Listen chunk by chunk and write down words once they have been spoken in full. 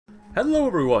Hello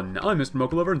everyone, I'm Mr.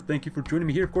 Mocha Lover, and thank you for joining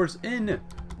me here, of course, in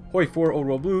Hoi4 Old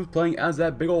World Blues, playing as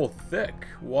that big old thick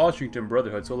Washington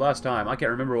Brotherhood. So last time, I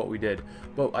can't remember what we did,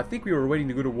 but I think we were waiting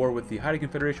to go to war with the Haida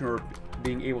Confederation, or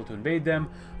being able to invade them.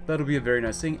 That'll be a very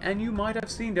nice thing, and you might have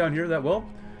seen down here that, well,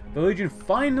 the Legion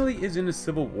finally is in a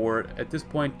civil war. At this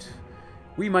point,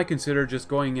 we might consider just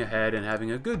going ahead and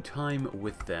having a good time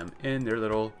with them in their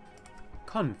little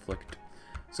conflict.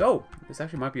 So, this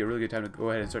actually might be a really good time to go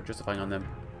ahead and start justifying on them.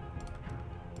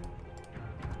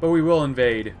 But we will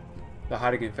invade the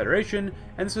Haida Confederation,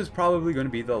 and this is probably going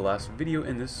to be the last video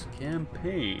in this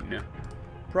campaign.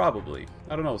 Probably.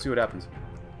 I don't know, we'll see what happens.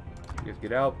 You guys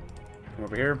get out, come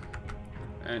over here,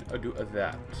 and I'll do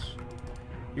that.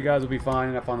 You guys will be fine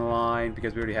enough on the line,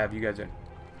 because we already have you guys in.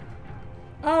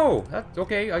 Oh, that's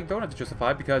okay, I don't have to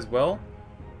justify, because, well,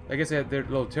 I guess they had their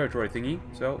little territory thingy,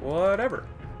 so whatever.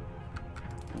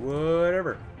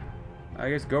 Whatever.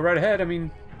 I guess go right ahead, I mean,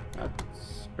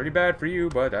 that's pretty bad for you,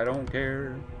 but I don't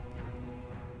care.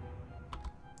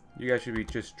 You guys should be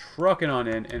just trucking on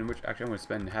in, and which actually I'm going to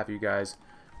spend half of you guys.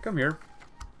 Come here.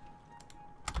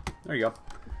 There you go.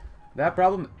 That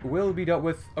problem will be dealt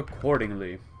with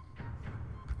accordingly.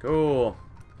 Cool.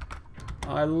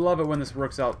 I love it when this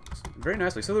works out very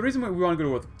nicely. So the reason why we want to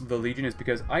go with the Legion is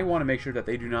because I want to make sure that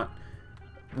they do not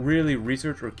really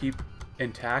research or keep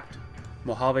intact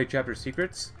Mojave chapter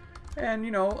secrets. And,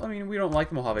 you know, I mean, we don't like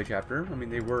the Mojave chapter. I mean,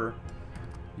 they were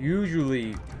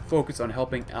usually focused on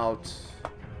helping out,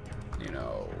 you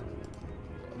know,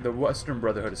 the Western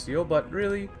Brotherhood of Steel, but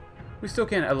really, we still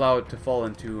can't allow it to fall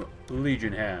into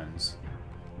Legion hands.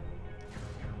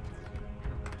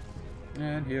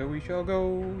 And here we shall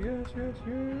go. Yes, yes,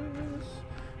 yes.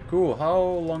 Cool. How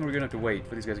long are we going to have to wait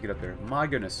for these guys to get up there? My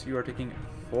goodness, you are taking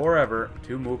forever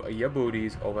to move your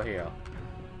booties over here.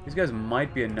 These guys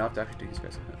might be enough to actually take these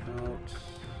guys out.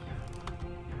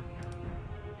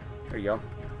 There you go.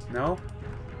 No?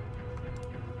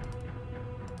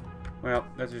 Well,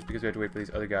 that's just because we have to wait for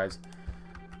these other guys.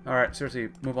 Alright, seriously,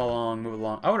 move along, move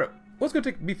along. I wonder, what's going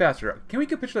to be faster? Can we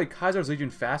capitulate Kaiser's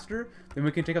Legion faster than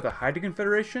we can take out the Haida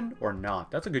Confederation, or not?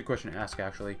 That's a good question to ask,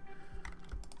 actually.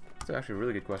 That's actually a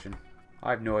really good question. I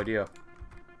have no idea.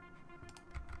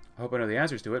 I hope I know the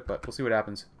answers to it, but we'll see what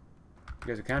happens. You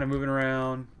guys are kind of moving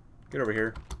around. Get over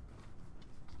here.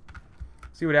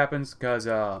 See what happens, because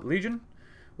Legion,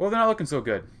 well, they're not looking so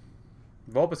good.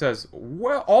 Vulpus has,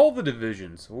 well, all the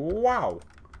divisions. Wow.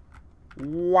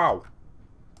 Wow.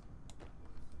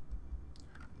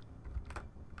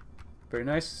 Very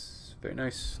nice. Very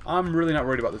nice. I'm really not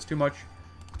worried about this too much.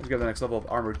 Let's get the next level of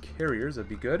armored carriers. That'd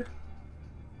be good.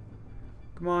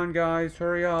 Come on, guys.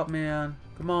 Hurry up, man.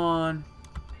 Come on.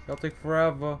 That'll take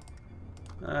forever.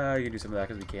 You can do some of that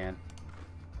because we can.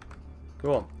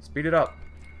 Cool. Speed it up.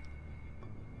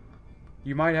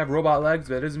 You might have robot legs,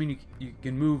 but that doesn't mean you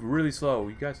can move really slow.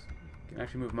 You guys can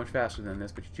actually move much faster than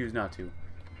this, but you choose not to.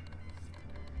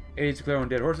 80 to clear on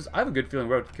dead horses. I have a good feeling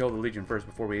we're going to kill the Legion first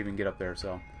before we even get up there,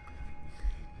 so.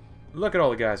 Look at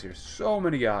all the guys here. So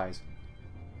many guys.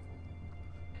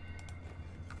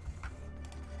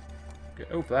 Okay.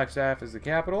 Oh, Flagstaff is the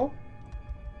capital.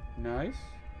 Nice.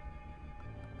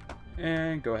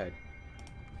 And go ahead.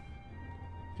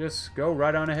 Just go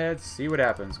right on ahead, see what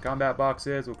happens. Combat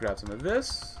boxes, we'll grab some of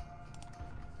this.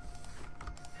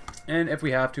 And if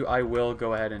we have to, I will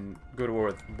go ahead and go to war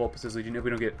with Vulpus' Legion if we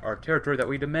don't get our territory that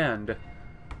we demand.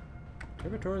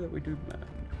 Territory that we do demand.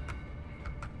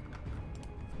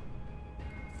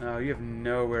 You have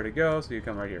nowhere to go, so you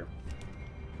come right here.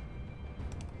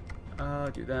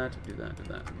 Do that, do that, do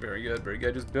that. Very good, very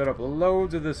good. Just build up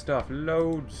loads of this stuff.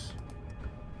 Loads.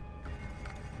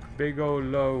 Big old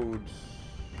loads.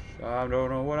 I don't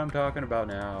know what I'm talking about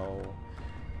now.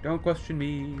 Don't question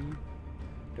me.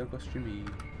 Don't question me.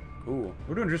 Cool.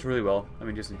 We're doing just really well. I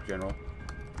mean, just in general.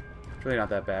 It's really not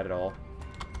that bad at all.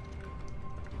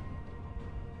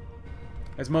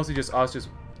 It's mostly just us just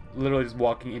literally just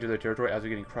walking into their territory as we're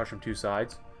getting crushed from two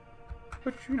sides.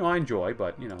 Which, you know, I enjoy,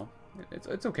 but, you know,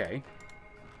 it's okay.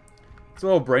 It's a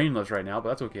little brainless right now, but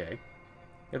that's okay.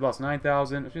 They've lost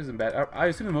 9,000, which isn't bad. I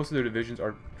assume most of their divisions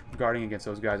are guarding against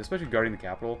those guys, especially guarding the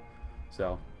capital.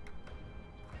 So.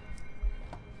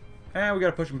 And we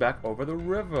gotta push them back over the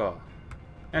river.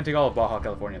 And take all of Baja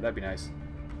California. That'd be nice.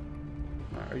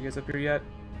 Alright, are you guys up here yet?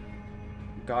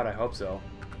 God, I hope so.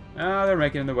 Ah, they're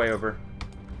making their way over.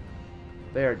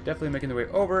 They are definitely making their way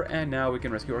over, and now we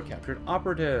can rescue our captured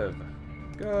operative.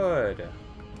 Good.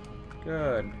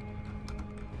 Good.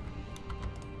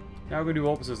 Now we're gonna do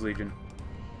Vulpus' Legion.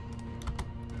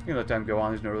 You can let time go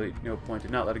on. There's no point to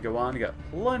not let it go on. You got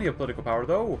plenty of political power,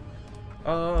 though.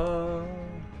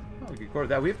 Oh, we can cord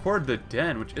that. We have cored the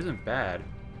Den, which isn't bad.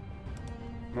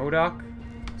 Modoc,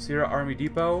 Sierra Army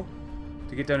Depot.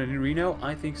 To get down to New Reno?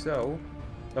 I think so.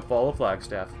 The Fall of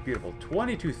Flagstaff. Beautiful.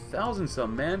 22,000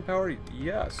 some manpower?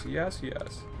 Yes, yes,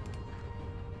 yes.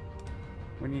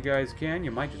 When you guys can,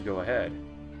 you might just go ahead.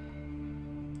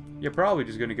 You're probably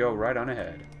just going to go right on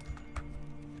ahead.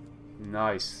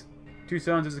 Nice.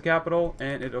 Tucson's is the capital,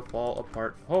 and it'll fall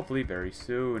apart hopefully very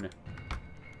soon.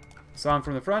 Song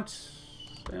from the front.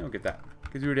 I don't get that.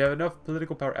 Because we already have enough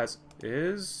political power as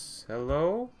is.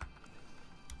 Hello?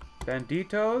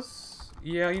 Banditos?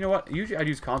 Yeah, you know what? Usually I'd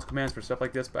use console commands for stuff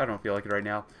like this, but I don't feel like it right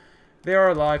now. They are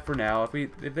alive for now.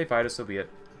 If they fight us, so be it.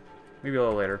 Maybe a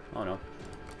little later. I don't know.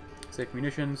 Safe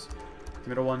munitions. The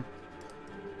middle one.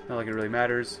 Not like it really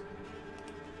matters.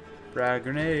 Frag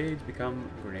grenades become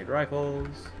grenade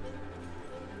rifles.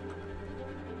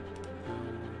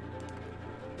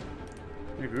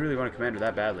 If you really want a commander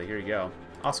that badly, here you go.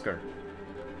 Oscar.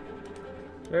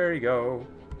 There you go.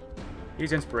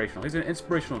 He's inspirational. He's an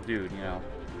inspirational dude, you know.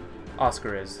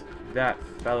 Oscar is. That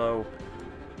fellow.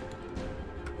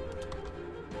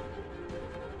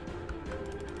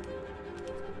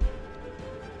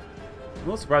 I'm a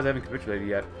little surprised I haven't capitulated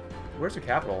yet. Where's the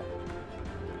capital?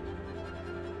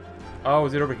 Oh,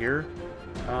 is it over here?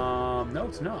 No,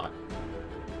 it's not.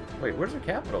 Wait, where's the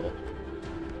capital?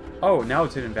 Oh, now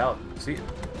it's hidden valley. See?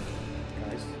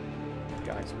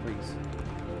 Guys, please.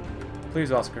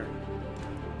 Please, Oscar.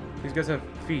 These guys have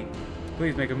feet.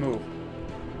 Please make a move.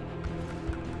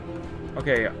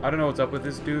 Okay, I don't know what's up with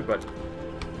this dude, but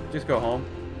just go home.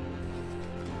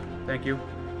 Thank you.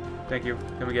 Thank you.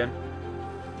 Come again.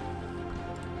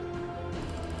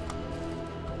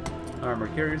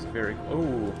 Armored carriers, very...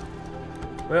 Oh.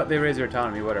 Well, they raised their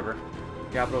autonomy, whatever.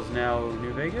 Capital's now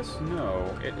New Vegas? No,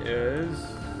 it is...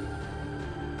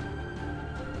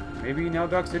 Maybe now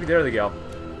Dock City? There they go.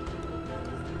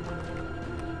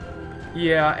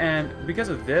 Yeah, and because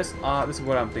of this, this is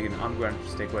what I'm thinking. I'm going to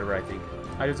just take whatever I think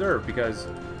I deserve, because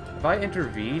if I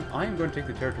intervene, I am going to take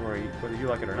the territory, whether you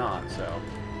like it or not, so...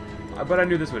 But I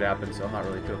knew this would happen, so I'm not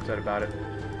really too upset about it.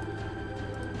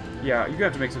 Yeah, you're going to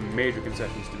have to make some major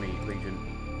concessions to me, Legion.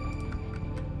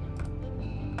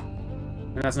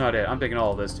 And that's not it. I'm taking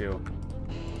all of this, too.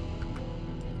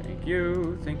 Thank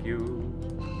you. Thank you.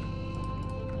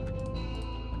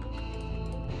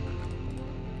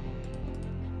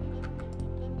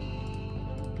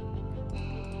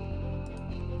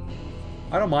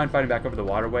 I don't mind fighting back over the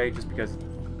waterway, just because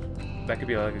that could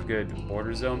be like a good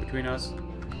border zone between us.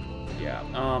 Yeah,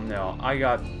 no. I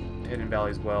got Hidden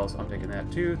Valley as well, so I'm taking that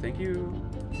too. Thank you.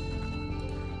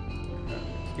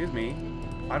 Excuse me.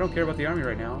 I don't care about the army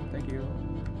right now. Thank you.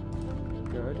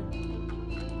 Good.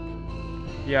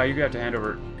 Yeah, you're gonna have to hand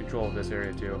over control of this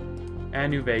area too. And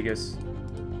New Vegas.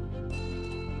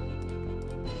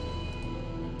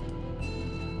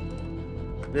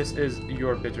 This is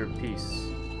your bitter peace.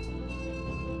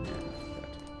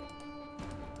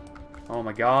 Oh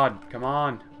my god, come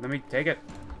on. Let me take it.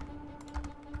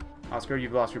 Oscar,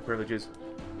 you've lost your privileges.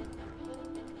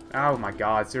 Oh my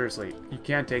god, seriously. You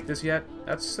can't take this yet?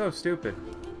 That's so stupid.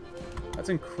 That's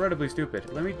incredibly stupid.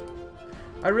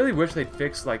 I really wish they'd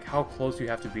fix, like, how close you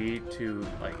have to be to,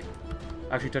 like,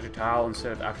 actually touch a tile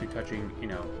instead of actually touching, you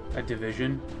know, a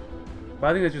division. But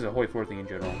I think that's just a Hoi4 thing in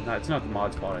general. It's not the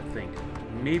mod's fault, I think.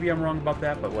 Maybe I'm wrong about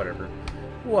that, but whatever.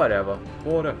 Whatever.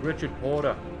 Porter. Richard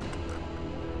Porter.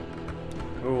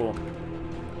 Cool.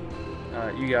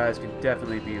 You guys can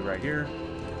definitely be right here.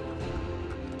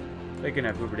 They can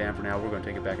have Hoover Dam for now. We're going to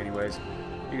take it back anyways.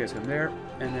 You guys come there.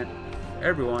 And then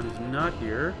everyone who's not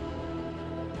here...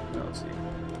 Well, let's see.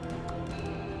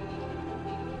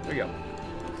 There we go.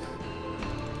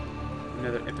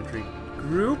 Another infantry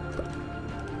group.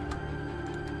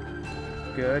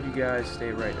 Good. You guys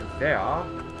stay right there.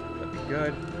 That'd be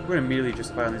good. We're going to immediately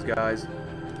just fight on these guys.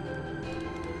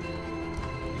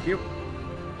 Thank you.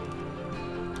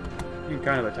 You can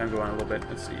kind of let time go on a little bit.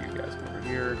 Let's see, you guys come over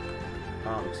here.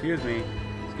 Excuse me.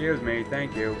 Excuse me.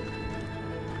 Thank you.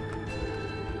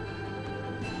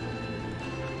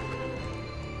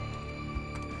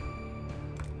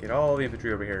 Get all the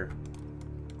infantry over here.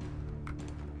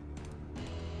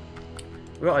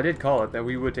 Well, I did call it that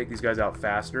we would take these guys out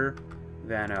faster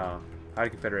than High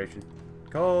Confederation.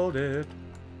 Called it.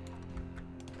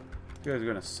 You guys are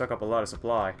going to suck up a lot of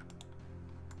supply.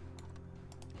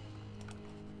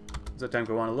 Let time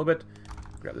go on a little bit.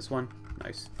 Grab this one.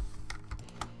 Nice.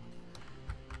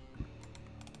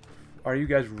 Are you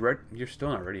guys ready? You're still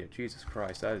not ready yet. Jesus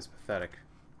Christ, that is pathetic.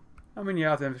 I mean,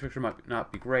 yeah, the infrastructure might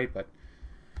not be great, but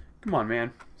come on,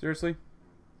 man. Seriously?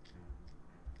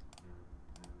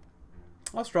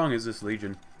 How strong is this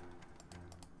Legion?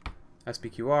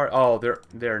 SPQR. Oh,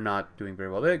 they're not doing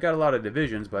very well. They got a lot of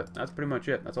divisions, but that's pretty much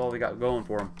it. That's all they got going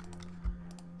for them.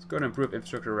 Let's go and improve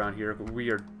infrastructure around here.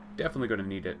 We are definitely going to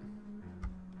need it.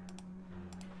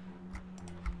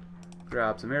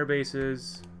 Grab some air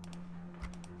bases.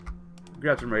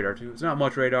 Grab some radar too. It's not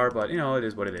much radar, but you know, it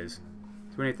is what it is.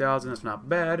 28,000, that's not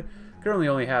bad. Currently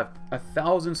only have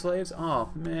 1,000 slaves. Oh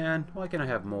man, why can't I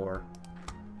have more?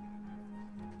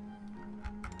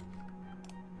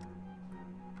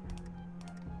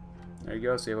 There you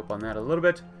go, save up on that a little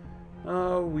bit.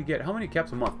 We get how many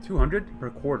caps a month? 200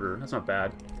 per quarter. That's not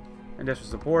bad.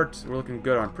 Industrial support, we're looking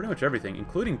good on pretty much everything,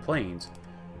 including planes,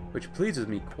 which pleases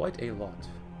me quite a lot.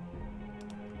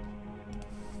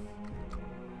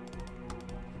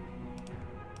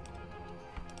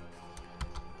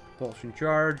 Propulsion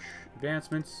charge,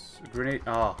 advancements, grenade.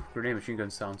 Oh, grenade machine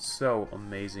guns sound so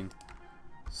amazing.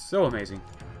 So amazing.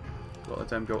 Well, let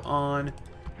them go on.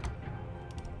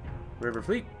 River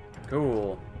fleet.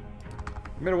 Cool.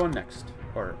 Middle one next.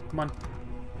 Or, come on.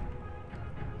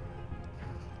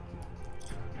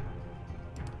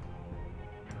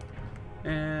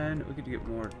 And we get to get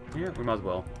more. Yeah, we might as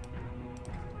well.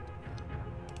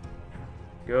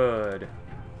 Good.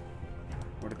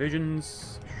 More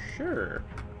divisions. Sure.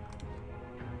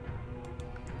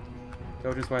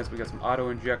 Intelligence wise, we got some auto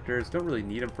injectors. Don't really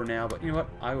need them for now, but you know what?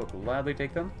 I will gladly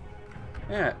take them.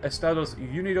 Yeah, Estados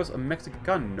Unidos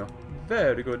Mexicano.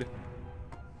 Very good.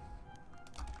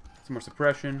 Some more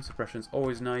suppression. Suppression's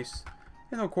always nice.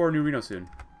 And they'll core New Reno soon.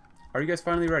 Are you guys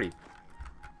finally ready?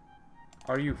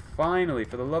 Are you finally,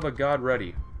 for the love of God,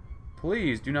 ready?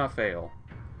 Please do not fail.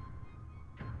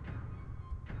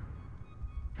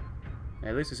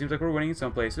 At least it seems like we're winning in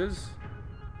some places.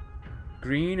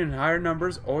 Green and higher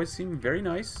numbers always seem very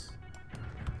nice.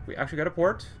 We actually got a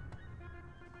port.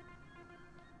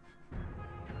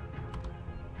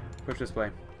 Push this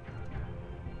way.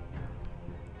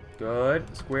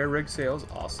 Good. Square rig sales.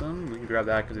 Awesome. We can grab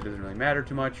that because it doesn't really matter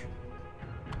too much.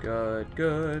 Good,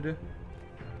 good.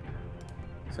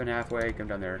 Send halfway. Come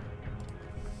down there.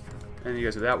 And you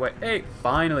guys are that way. Hey,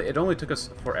 finally. It only took us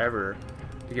forever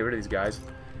to get rid of these guys.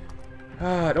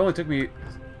 It only took me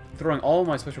throwing all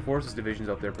my Special Forces divisions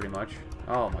up there pretty much.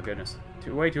 Oh my goodness.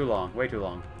 Way too long. Way too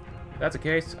long. If that's the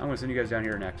case, I'm going to send you guys down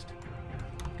here next.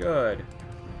 Good.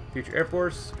 Future Air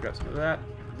Force. Grab some of that.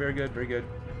 Very good, very good.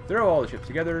 Throw all the ships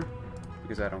together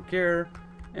because I don't care.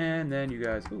 And then you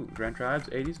guys... Ooh, Grand Tribes,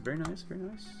 80s. Very nice, very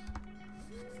nice.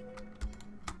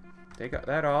 Take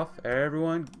that off.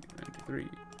 Everyone. 1, 2, 3.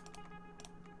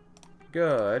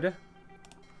 Good.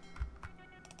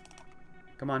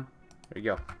 Come on. There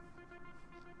you go.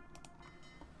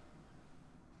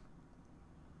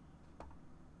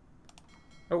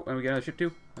 Oh, and we get another ship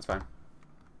too? That's fine.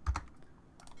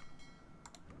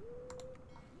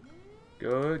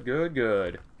 Good, good,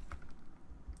 good.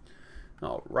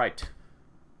 Alright.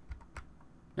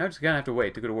 Now just gonna have to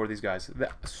wait to go to war with these guys. The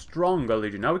stronger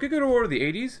Legion. Now we could go to war with the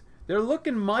 80s. They're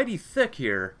looking mighty thick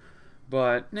here.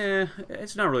 But, nah,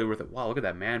 it's not really worth it. Wow, look at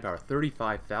that manpower.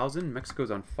 35,000. Mexico's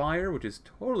on fire, which is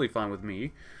totally fine with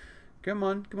me. Come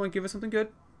on, give us something good.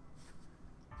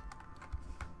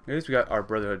 At least we got our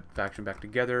Brotherhood faction back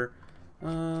together.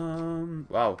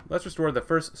 Wow, let's restore the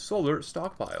first solar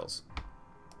stockpiles.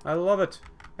 I love it.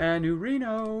 And New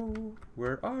Reno,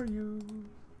 where are you?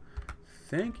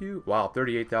 Thank you. Wow,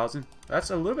 38,000. That's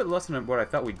a little bit less than what I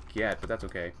thought we'd get, but that's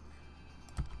okay.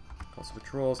 Coastal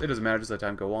patrols. It doesn't matter, just let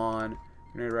time go on.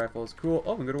 Grenade rifles. Cool.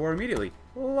 Oh, we can go to war immediately.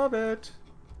 Love it.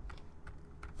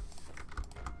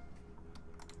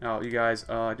 Oh, you guys,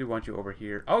 I do want you over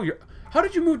here. Oh, you're... How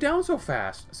did you move down so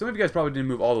fast? Some of you guys probably didn't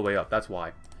move all the way up. That's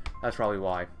why. That's probably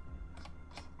why.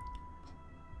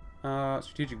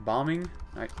 Strategic bombing.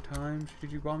 Nighttime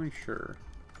strategic bombing? Sure.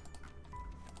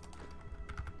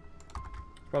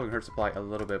 Probably gonna hurt supply a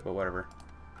little bit, but whatever.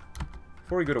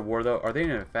 Before we go to war, though, are they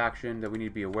in a faction that we need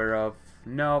to be aware of?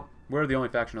 No. We're the only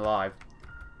faction alive.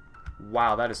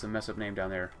 Wow, that is some messed up name down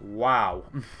there. Wow.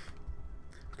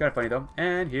 It's kind of funny, though.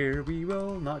 And here we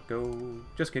will not go.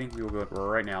 Just kidding. We will go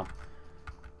right now.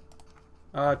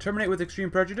 Terminate with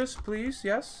extreme prejudice, please.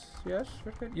 Yes, yes.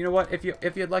 Okay. You know what? If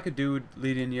you'd like a dude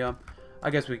leading you, I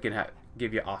guess we can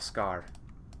give you Oscar.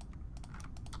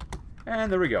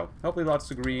 And there we go. Hopefully lots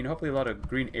of green. Hopefully a lot of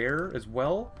green air as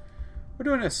well. We're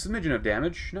doing a smidgen of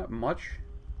damage. Not much.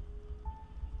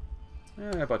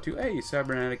 About 2. Hey,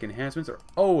 cybernetic enhancements are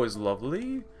always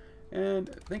lovely. And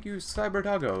thank you, Cyber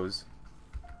Doggos.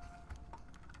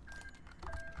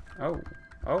 Oh.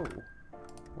 Oh.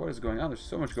 What is going on? There's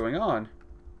so much going on.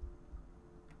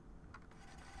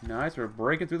 Nice, we're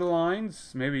breaking through the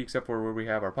lines. Maybe except for where we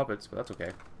have our puppets, but that's okay.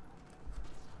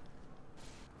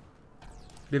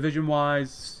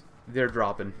 Division-wise, they're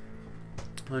dropping.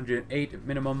 108 at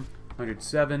minimum.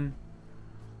 107.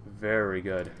 Very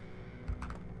good.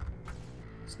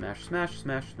 Smash, smash,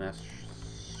 smash, smash,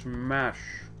 smash.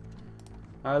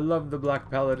 I love the Black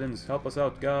Paladins. Help us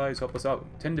out, guys. Help us out.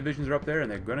 10 divisions are up there,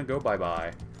 and they're gonna go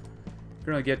bye-bye.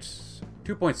 Gonna get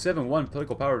 2.71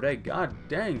 political power a day. God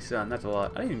dang, son. That's a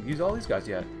lot. I didn't even use all these guys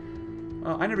yet.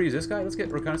 I never used this guy. Let's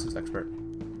get Reconnaissance Expert.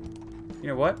 You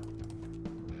know what?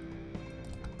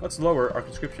 Let's lower our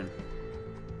conscription.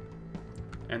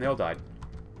 And they all died.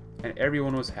 And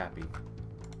everyone was happy.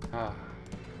 Ah.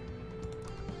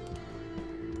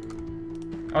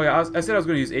 Oh yeah, I said I was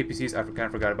going to use APCs. I kind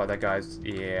of forgot about that, guys.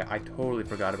 Yeah, I totally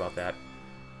forgot about that.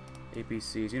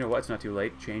 APCs. You know what? It's not too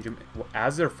late. Change them.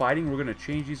 As they're fighting, we're going to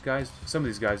change these guys, some of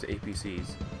these guys to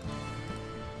APCs.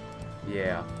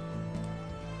 Yeah.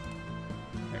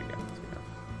 There you go. That's good enough.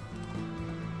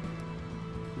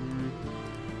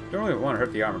 Don't really want to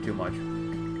hurt the armor too much.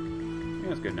 Yeah,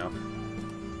 that's good enough.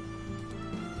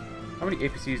 How many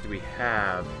APCs do we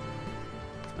have?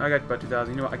 I got about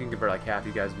 2,000. You know what? I can give her like half.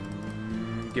 You guys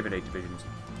give it 8 divisions.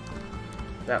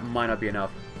 That might not be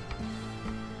enough.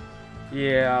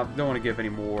 Yeah, don't want to give any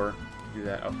more. Do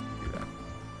that. Oh, do that.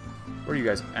 Where are you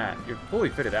guys at? You're fully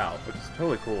fitted out, which is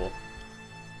totally cool.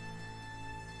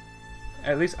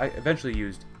 At least I eventually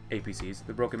used APCs.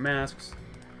 The Broken Masks.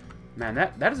 Man,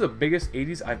 that is the biggest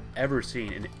 80s I've ever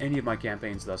seen in any of my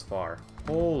campaigns thus far.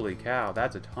 Holy cow,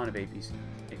 that's a ton of APCs.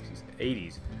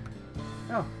 80s.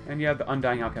 Oh, and you have the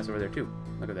Undying Outcast over there too.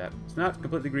 Look at that. It's not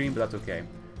completely green, but that's okay.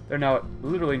 They're now at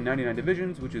literally 99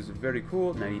 divisions, which is very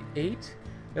cool. 98.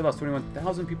 They lost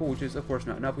 21,000 people, which is of course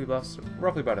not enough. We've lost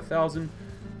roughly about 1,000,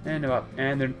 and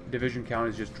their division count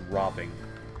is just dropping.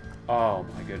 Oh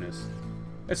my goodness,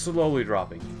 it's slowly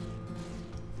dropping.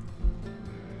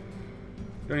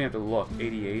 You don't even have to look.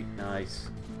 88, nice.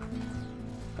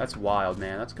 That's wild,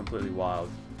 man. That's completely wild.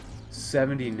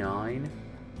 79.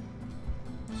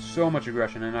 So much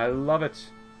aggression, and I love it.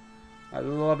 I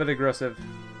love it aggressive.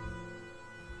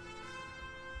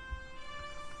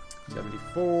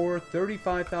 74,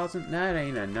 35,000. That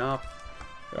ain't enough.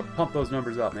 Gotta pump those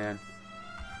numbers up, man.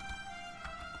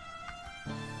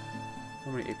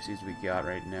 How many APCs do we got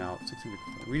right now? 600.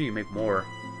 We need to make more.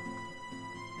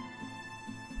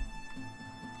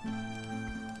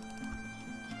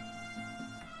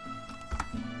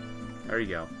 There you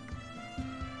go.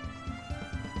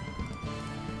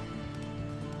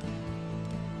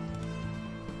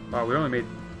 Wow, we only made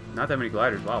not that many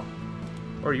gliders. Wow.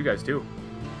 Or you guys too.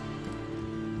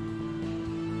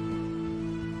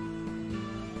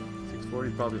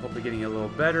 640, probably hopefully getting a little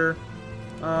better.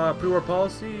 Pre-war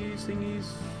policy thingies.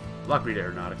 Lockbreed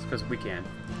Aeronautics, because we can.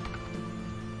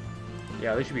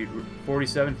 Yeah, they should be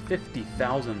 47,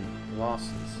 50,000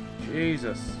 losses.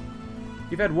 Jesus.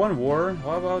 You've had one war.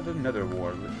 How about another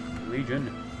war?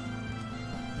 Legion.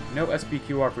 No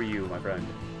SPQR for you, my friend.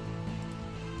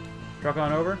 Truck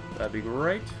on over. That'd be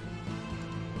great.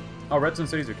 Oh, Redstone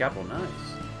City's their capital. Nice.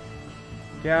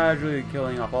 Casually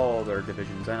killing off all their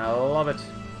divisions, and I love it.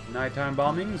 Nighttime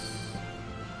bombings.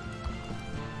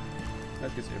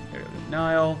 Let's get some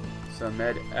Nile. Some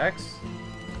Med X.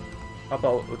 How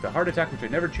about with the heart attack, which I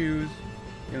never choose,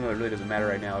 even though it really doesn't matter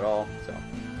right now at all. So,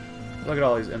 look at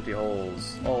all these empty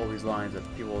holes. All these lines that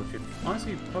people should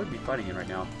honestly probably be fighting in right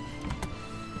now.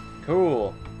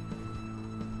 Cool.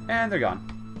 And they're gone.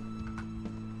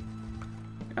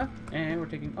 Yeah, and we're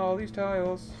taking all these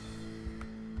tiles.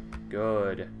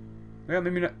 Good. Well,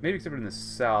 maybe not, maybe except for in the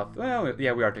south. Well,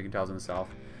 yeah, we are taking tiles in the south.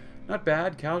 Not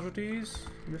bad. Casualties.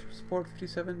 Support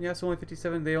 57. Yes, only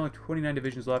 57. They only 29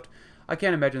 divisions left. I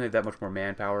can't imagine they have that much more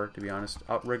manpower, to be honest.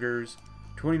 Outriggers.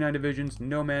 29 divisions.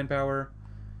 No manpower.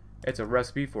 It's a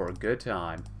recipe for a good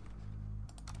time.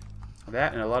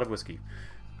 That and a lot of whiskey.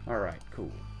 Alright,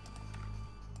 cool.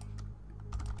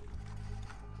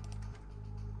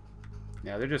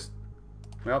 Yeah, they're just...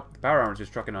 Well, the power armor's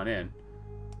just trucking on in.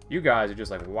 You guys are just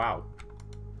like, wow.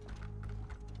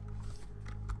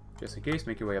 Just in case,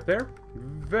 make your way up there.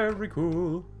 Very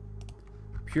cool.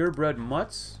 Purebred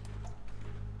mutts.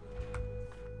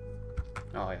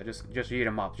 Oh yeah, just eat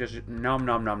them up. Just nom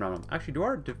nom nom nom nom. Actually, do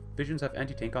our divisions have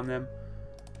anti-tank on them?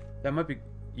 That might be...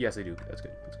 Yes, they do. That's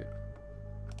good. That's good.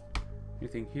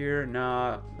 Anything here?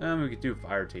 Nah. We could do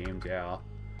fire teams, yeah.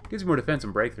 Gives you more defense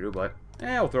and breakthrough, but...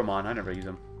 we'll throw them on. I never use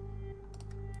them.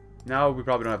 Now we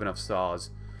probably don't have enough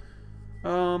saws.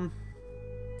 Well,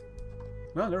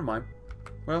 never mind.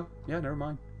 Well, yeah, never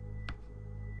mind.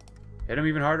 Hit them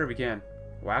even harder if we can.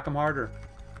 Whack them harder.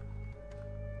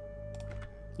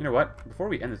 You know what? Before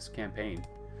we end this campaign,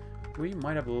 we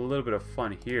might have a little bit of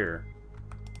fun here.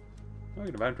 We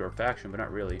can invite him to our faction, but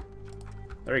not really.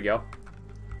 There you go.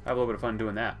 Have a little bit of fun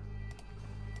doing that.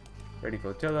 Raiding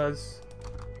flotillas.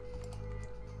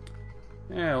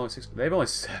 Yeah, only 6. They have only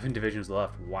 7 divisions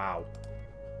left. Wow.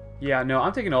 Yeah, no,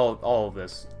 I'm taking all of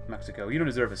this, Mexico. You don't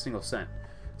deserve a single cent.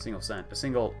 A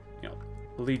single, you know,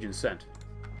 legion cent.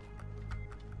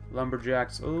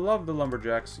 Lumberjacks. Love the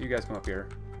lumberjacks. You guys come up here.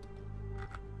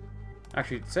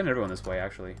 Actually, send everyone this way,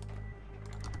 actually.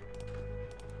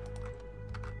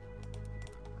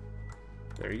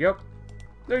 There you go.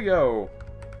 There you go.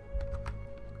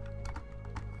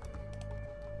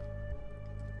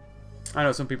 I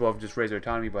know some people have just raised their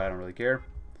autonomy, but I don't really care.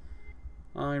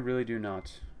 I really do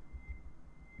not.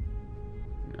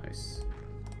 Nice.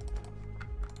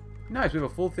 Nice, we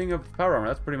have a full thing of power armor.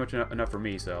 That's pretty much enough for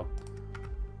me, so.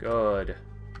 Good.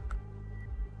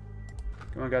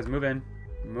 Come on, guys, move in.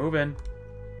 Move in.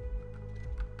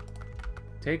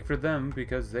 Take for them,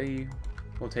 because they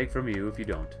will take from you if you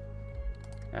don't.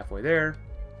 Halfway there.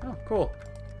 Oh, cool.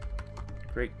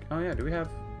 Great. Oh, yeah, do we have...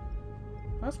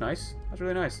 Oh, that's nice. That's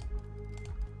really nice.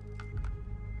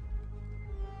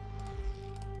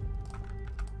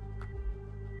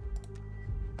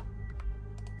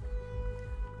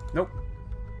 Nope.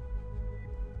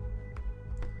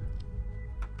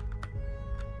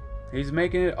 He's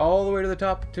making it all the way to the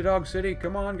top to Dog City.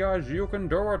 Come on, guys. You can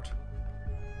do it.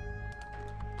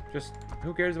 Just,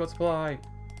 who cares about supply?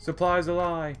 Supply's a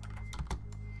lie.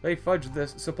 They fudged the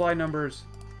supply numbers.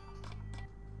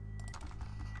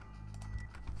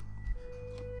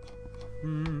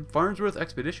 Farnsworth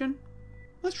Expedition?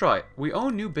 Let's try it. We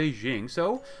own New Beijing,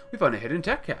 so we found a hidden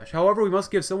tech cache. However, we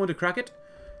must give someone to crack it.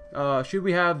 Should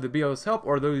we have the BO's help,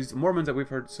 or those Mormons that we've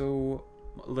heard so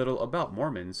little about?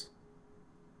 Mormons?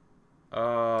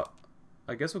 I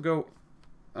guess we'll go...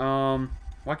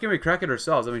 why can't we crack it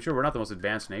ourselves? I mean, sure, we're not the most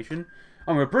advanced nation.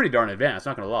 I mean, we're pretty darn advanced,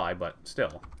 not gonna lie, but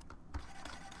still.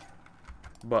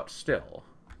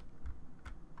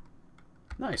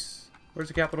 Nice. Where's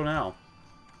the capital now?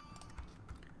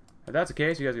 If that's the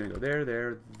case, you guys are gonna go there,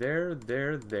 there, there,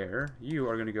 there, there. You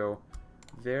are gonna go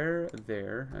there,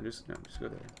 there, and just go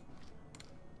there.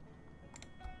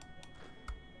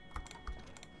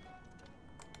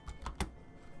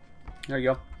 There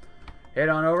you go. Head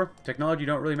on over. Technology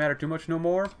don't really matter too much no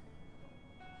more. Is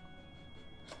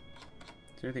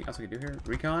there anything else I can do here?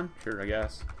 Recon? Sure, I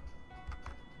guess.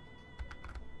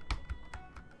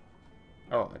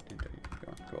 Oh, I didn't tell you to keep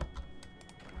going.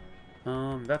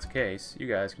 Cool. That's the case. You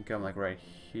guys can come like right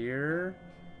here.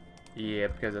 Yeah,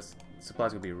 because this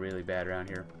supply's gonna be really bad around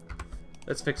here.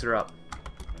 Let's fix her up.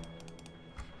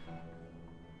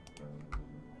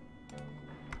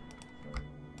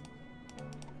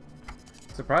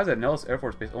 Surprised that Nellis Air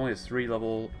Force Base only has 3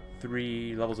 levels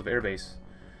of airbase.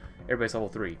 Airbase level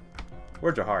 3.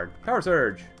 Words are hard. Power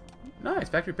surge. Nice.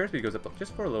 Factory repair speed goes up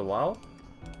just for a little while.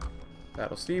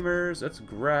 Battle steamers. Let's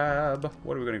grab.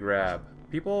 What are we gonna grab?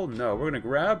 People? No. We're gonna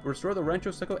grab. Restore the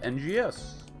Rancho Seco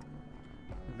NGS.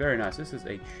 Very nice. This is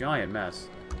a giant mess.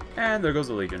 And there goes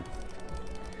the Legion.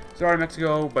 Sorry,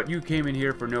 Mexico, but you came in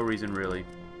here for no reason, really.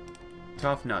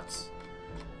 Tough nuts.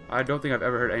 I don't think I've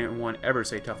ever heard anyone ever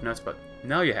say tough nuts, but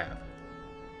now you have.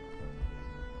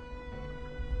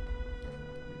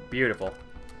 Beautiful.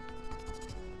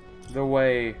 The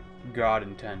way God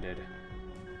intended.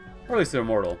 Or at least the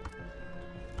Immortal.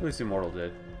 At least the Immortal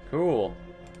did. Cool.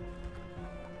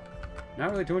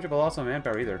 Not really too much of a loss on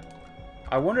manpower either.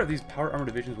 I wonder if these power armor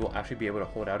divisions will actually be able to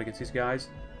hold out against these guys.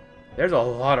 There's a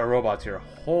lot of robots here.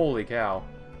 Holy cow.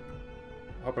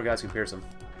 I hope our guys can pierce them.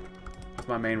 That's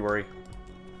my main worry.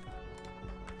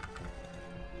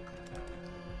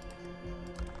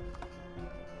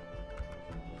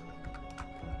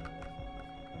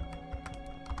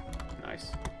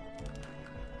 Nice.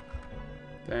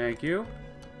 Thank you.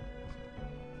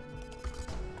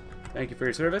 Thank you for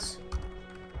your service.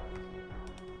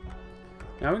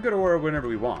 Now we can go to war whenever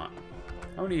we want.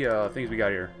 How many things we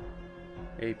got here?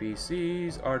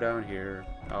 APCs are down here.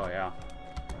 Oh yeah.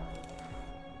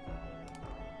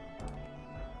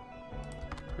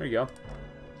 There you go.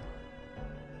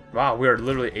 Wow, we are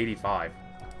literally 85.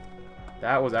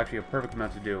 That was actually a perfect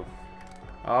amount to do.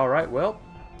 Alright, well.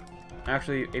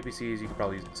 Actually, APCs, you could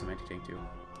probably use some anti-tank too.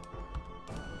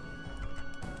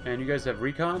 And you guys have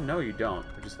recon? No, you don't,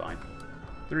 which is fine.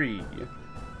 3.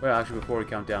 Well, actually, before we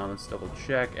count down, let's double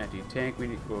check. Anti-tank.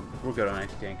 We're good on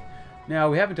anti-tank. Now,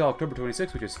 we have until October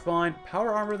 26th, which is fine.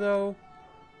 Power armor, though.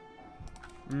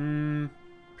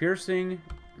 Piercing.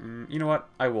 You know what?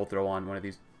 I will throw on one of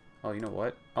these. Oh, you know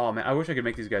what? Oh, man. I wish I could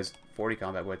make these guys 40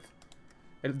 combat width.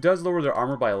 It does lower their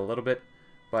armor by a little bit,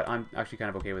 but I'm actually kind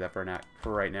of okay with that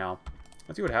for right now.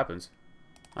 Let's see what happens.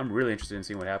 I'm really interested in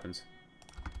seeing what happens.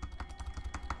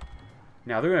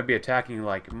 Now, they're going to be attacking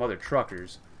like mother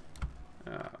truckers.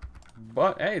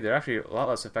 But, hey, they're actually a lot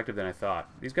less effective than I thought.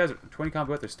 These guys, 20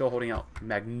 combat, they're still holding out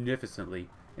magnificently.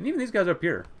 And even these guys up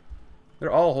here,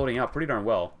 they're all holding out pretty darn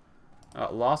well.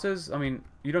 Losses, I mean,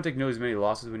 you don't take nearly as many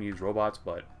losses when you use robots,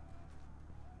 but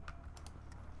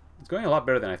it's going a lot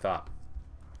better than I thought.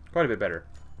 Quite a bit better.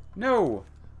 No!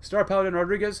 Star Paladin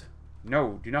Rodriguez?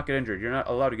 No, do not get injured. You're not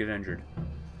allowed to get injured.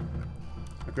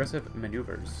 Aggressive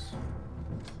maneuvers.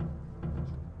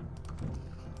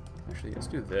 Actually, let's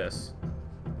do this.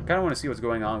 I kind of want to see what's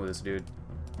going on with this dude.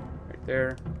 Right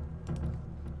there.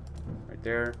 Right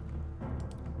there.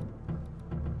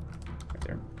 Right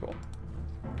there. Cool.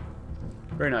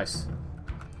 Very nice.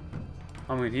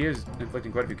 I mean, he is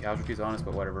inflicting quite a few casualties on us,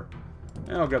 but whatever.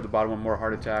 And I'll grab the bottom one, more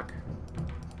heart attack.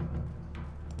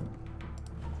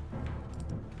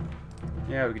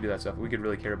 Yeah, we can do that stuff. We could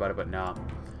really care about it, but nah.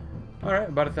 Alright,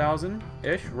 about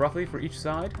 1,000-ish, roughly, for each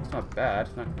side. It's not bad.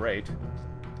 It's not great.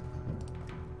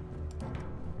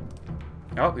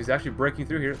 Oh, he's actually breaking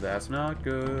through here. That's not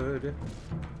good.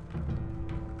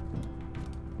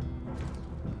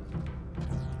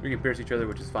 We can pierce each other,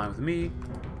 which is fine with me.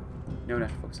 No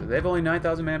national focus. So they have only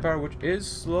 9,000 manpower, which is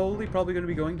slowly probably going to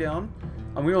be going down.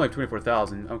 We only have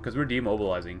 24,000 because we're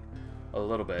demobilizing a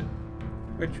little bit.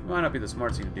 Which might not be the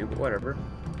smart thing to do, but whatever.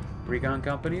 Recon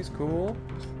companies, cool.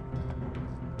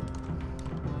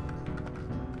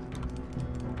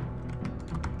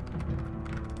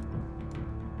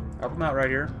 Help them out right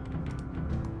here.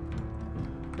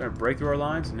 Gonna break through our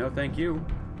lines? No, thank you.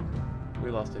 We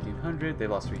lost 1,500. They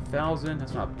lost 3,000.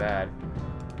 That's not bad.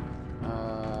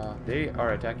 They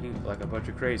are attacking like a bunch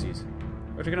of crazies.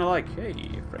 What you gonna like? Hey,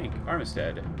 Frank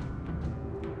Armistead.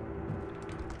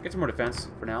 Get some more defense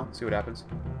for now. See what happens.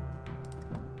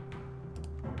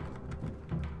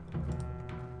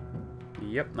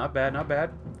 Yep, not bad, not bad.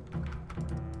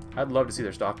 I'd love to see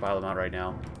their stockpile amount right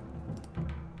now.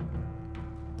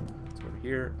 Let's go over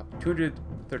here.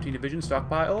 213 division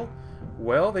stockpile.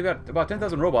 Well, they've got about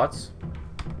 10,000 robots.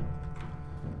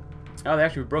 Oh, they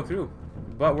actually broke through.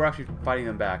 But we're actually fighting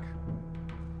them back.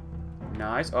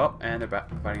 Nice. Oh, and they're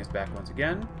fighting us back once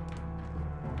again.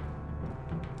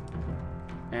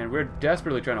 And we're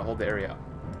desperately trying to hold the area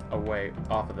away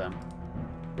off of them.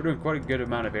 We're doing quite a good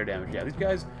amount of air damage. Yeah, these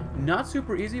guys, not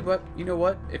super easy, but you know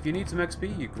what? If you need some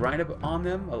XP, you grind up on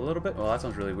them a little bit. Well, that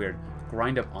sounds really weird.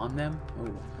 Grind up on them?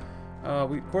 Ooh.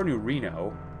 According to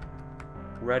Reno,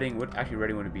 Reading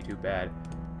wouldn't be too bad.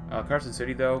 Carson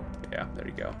City, though, yeah, there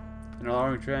you go. An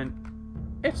alarming trend.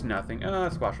 It's nothing.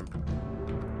 Squash them.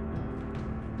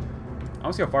 I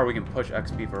want to see how far we can push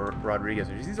XP for Rodriguez.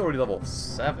 He's already level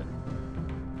 7.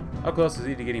 How close is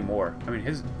he to getting more? I mean,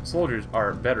 his soldiers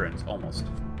are veterans, almost.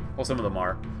 Well, some of them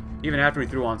are. Even after he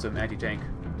threw on some anti-tank.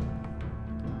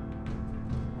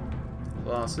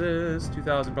 Losses.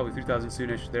 2,000, probably 3,000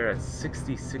 soonish. They're at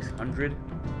 6,600.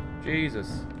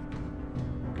 Jesus.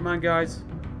 Come on, guys.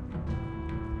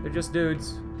 They're just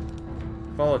dudes.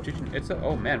 Follow Chichen Itza.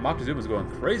 Oh, man. Moctezuma's going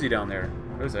crazy down there.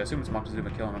 What is that? I assume it's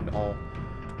Moctezuma killing them all.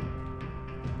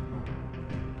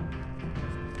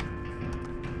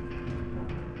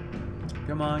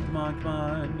 Come on, come on, come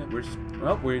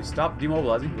on. We stopped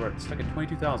demobilizing. We're stuck at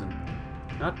 22,000.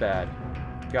 Not bad.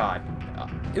 God.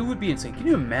 It would be insane. Can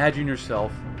you imagine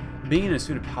yourself being in a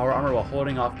suit of power armor while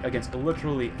holding off against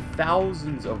literally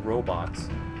thousands of robots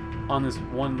on this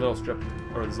one little strip,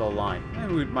 or this little line?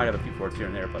 And we might have a few forts here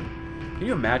and there, but can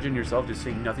you imagine yourself just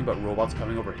seeing nothing but robots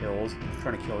coming over hills,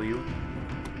 trying to kill you?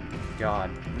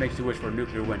 God. It makes you wish for a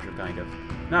nuclear winter, kind of.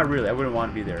 Not really. I wouldn't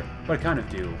want to be there, but I kind of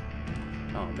do.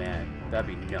 Oh, man. That'd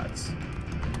be nuts.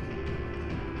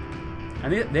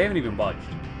 And they haven't even budged.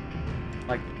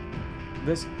 Like,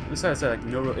 this side said, like,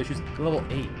 no real issues. Level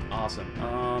 8. Awesome.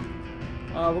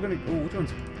 We're gonna... Ooh, which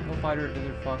one's... Hellfighter,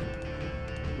 Desert Fox?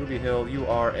 Ruby Hill. You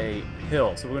are a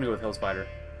Hill. So we're gonna go with Hill's Fighter.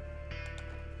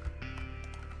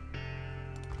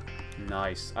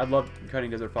 Nice. I'd love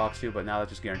cutting Desert Fox too, but now that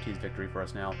just guarantees victory for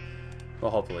us now.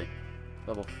 Well, hopefully.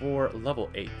 Level 4. Level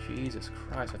 8. Jesus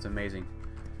Christ, that's amazing.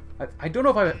 I don't know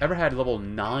if I've ever had level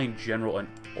 9 General and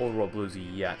Overworld Bluesy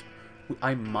yet.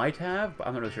 I might have, but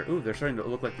I'm not really sure. Ooh, they're starting to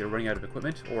look like they're running out of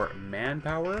equipment or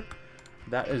manpower.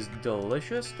 That is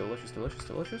delicious. Delicious, delicious,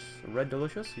 delicious. Red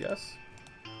delicious, yes.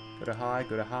 Go to high,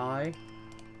 go to high.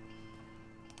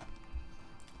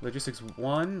 Logistics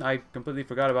 1, I completely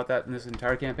forgot about that in this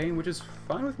entire campaign, which is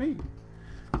fine with me.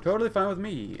 Totally fine with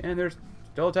me. And they're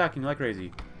still attacking like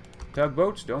crazy.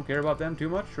 Tugboats, don't care about them too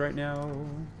much right now.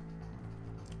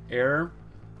 Air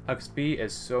XP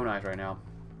is so nice right now.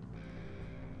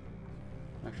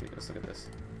 Actually, let's look at this.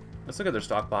 Let's look at their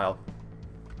stockpile.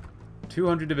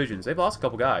 200 divisions. They've lost a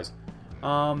couple guys.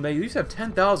 They used to have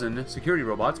 10,000 security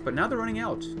robots, but now they're running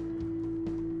out.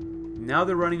 Now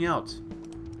they're running out.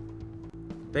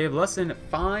 They have less than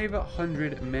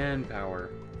 500 manpower.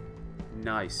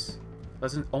 Nice.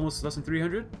 Almost less than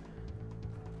 300?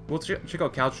 We'll check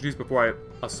out casualties before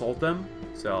I assault them.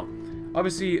 So,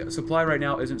 obviously, supply right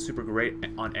now isn't super great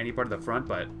on any part of the front,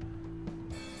 but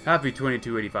happy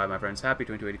 2285, my friends. Happy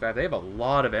 2285. They have a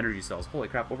lot of energy cells. Holy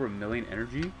crap, over 1 million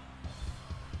energy.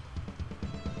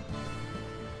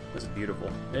 This is beautiful.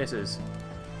 This is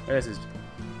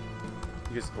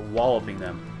just walloping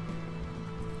them.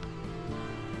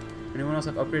 Anyone else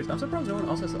have upgrades? I'm surprised no one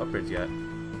else has upgrades yet.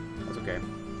 That's okay.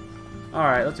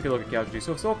 Alright, let's take a look at casualties.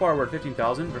 So far we're at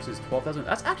 15,000 versus 12,000.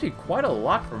 That's actually quite a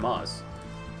lot from us.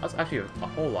 That's actually a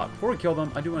whole lot. Before we kill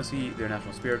them, I do want to see their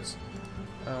national spirits.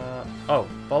 Oh,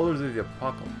 followers of the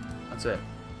apocalypse. That's it.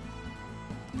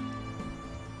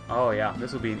 Oh yeah,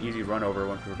 this will be an easy run over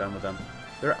once we're done with them.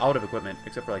 They're out of equipment,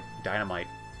 except for like dynamite.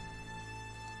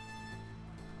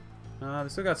 They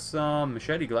still got some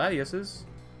machete gladiuses.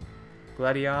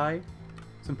 Gladii.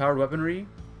 Some powered weaponry.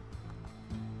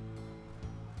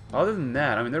 Other than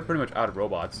that, I mean, they're pretty much out of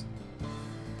robots.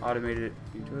 Automated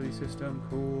utility system,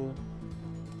 cool.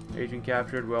 Agent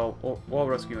captured, well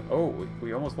rescue. Oh,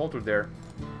 we almost faltered there.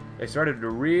 They started to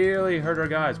really hurt our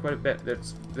guys quite a bit.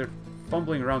 They're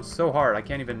fumbling around so hard, I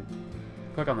can't even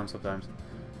click on them sometimes.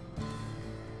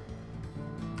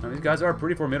 Now, these guys are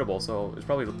pretty formidable, so it's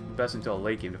probably best until a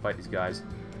late game to fight these guys.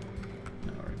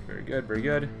 Alright, very good, very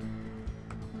good.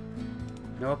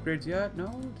 No upgrades yet? No?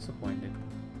 Disappointed.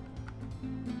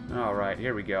 Alright,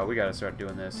 here we go. We gotta start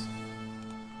doing this.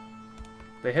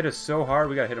 They hit us so hard,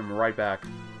 we gotta hit them right back.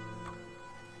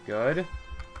 Good.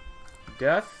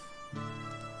 Death.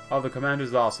 Oh, the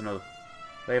commanders lost another.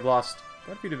 They've lost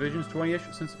quite a few divisions,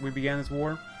 20-ish, since we began this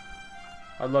war.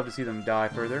 I'd love to see them die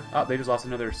further. Oh, they just lost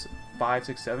another 5,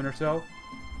 6, 7 or so.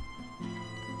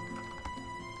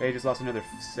 They just lost another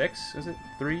 6, is it?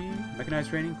 3? Mechanized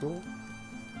training, cool.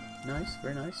 Nice,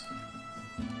 very nice.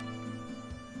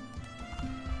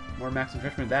 More max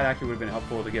entrenchment. That actually would have been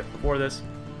helpful to get before this.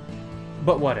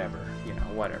 But whatever, you know,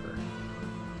 whatever.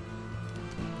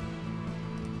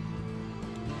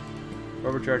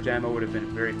 Overcharged ammo would have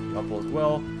been very helpful as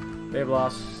well. They've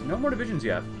lost no more divisions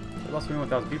yet. They lost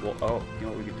 21,000 people. Oh, you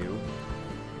know what we could do?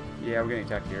 Yeah, we're getting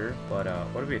attacked here, but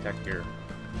what if we attack here?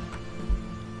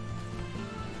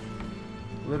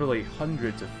 Literally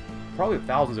hundreds of, probably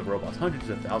thousands of robots. Hundreds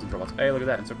of thousands of robots. Hey, look at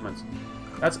that, encirclements.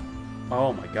 That's,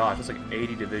 oh my gosh, that's like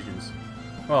 80 divisions.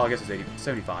 Well, I guess it's 80,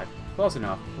 75. Close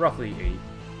enough. Roughly 80.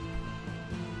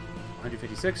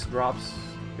 156 drops.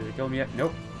 Did they kill him yet?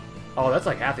 Nope. Oh, that's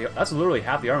like half the, that's literally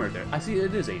half the armor there. I see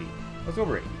it is 80. That's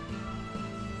over 80.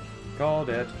 Called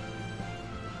it.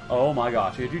 Oh my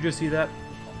gosh, did you just see that?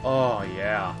 Oh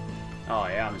yeah. Oh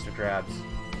yeah, Mr. Krabs.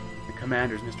 The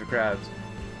commanders, Mr. Krabs.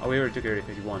 Oh, we already took Area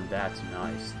 51. That's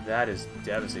nice. That is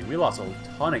devastating. We lost a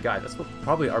ton of guys. That's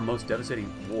probably our most devastating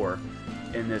war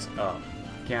in this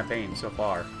campaign so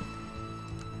far.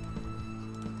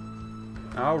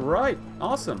 Alright,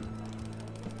 awesome.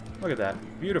 Look at that.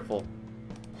 Beautiful.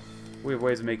 We have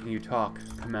ways of making you talk,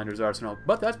 Commander's Arsenal.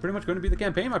 But that's pretty much going to be the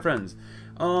campaign, my friends.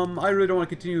 I really don't want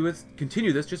to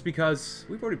continue this just because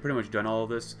we've already pretty much done all of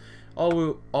this. All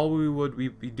we would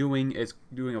be doing is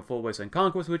doing a full Wasteland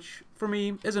Conquest, which for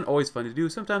me isn't always fun to do.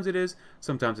 Sometimes it is,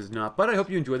 sometimes it's not. But I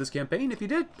hope you enjoyed this campaign. If you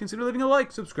did, consider leaving a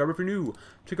like, subscribe if you're new.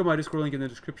 Check out my Discord link in the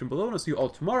description below, and I'll see you all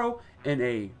tomorrow in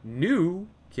a new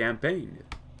campaign.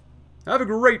 Have a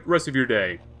great rest of your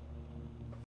day.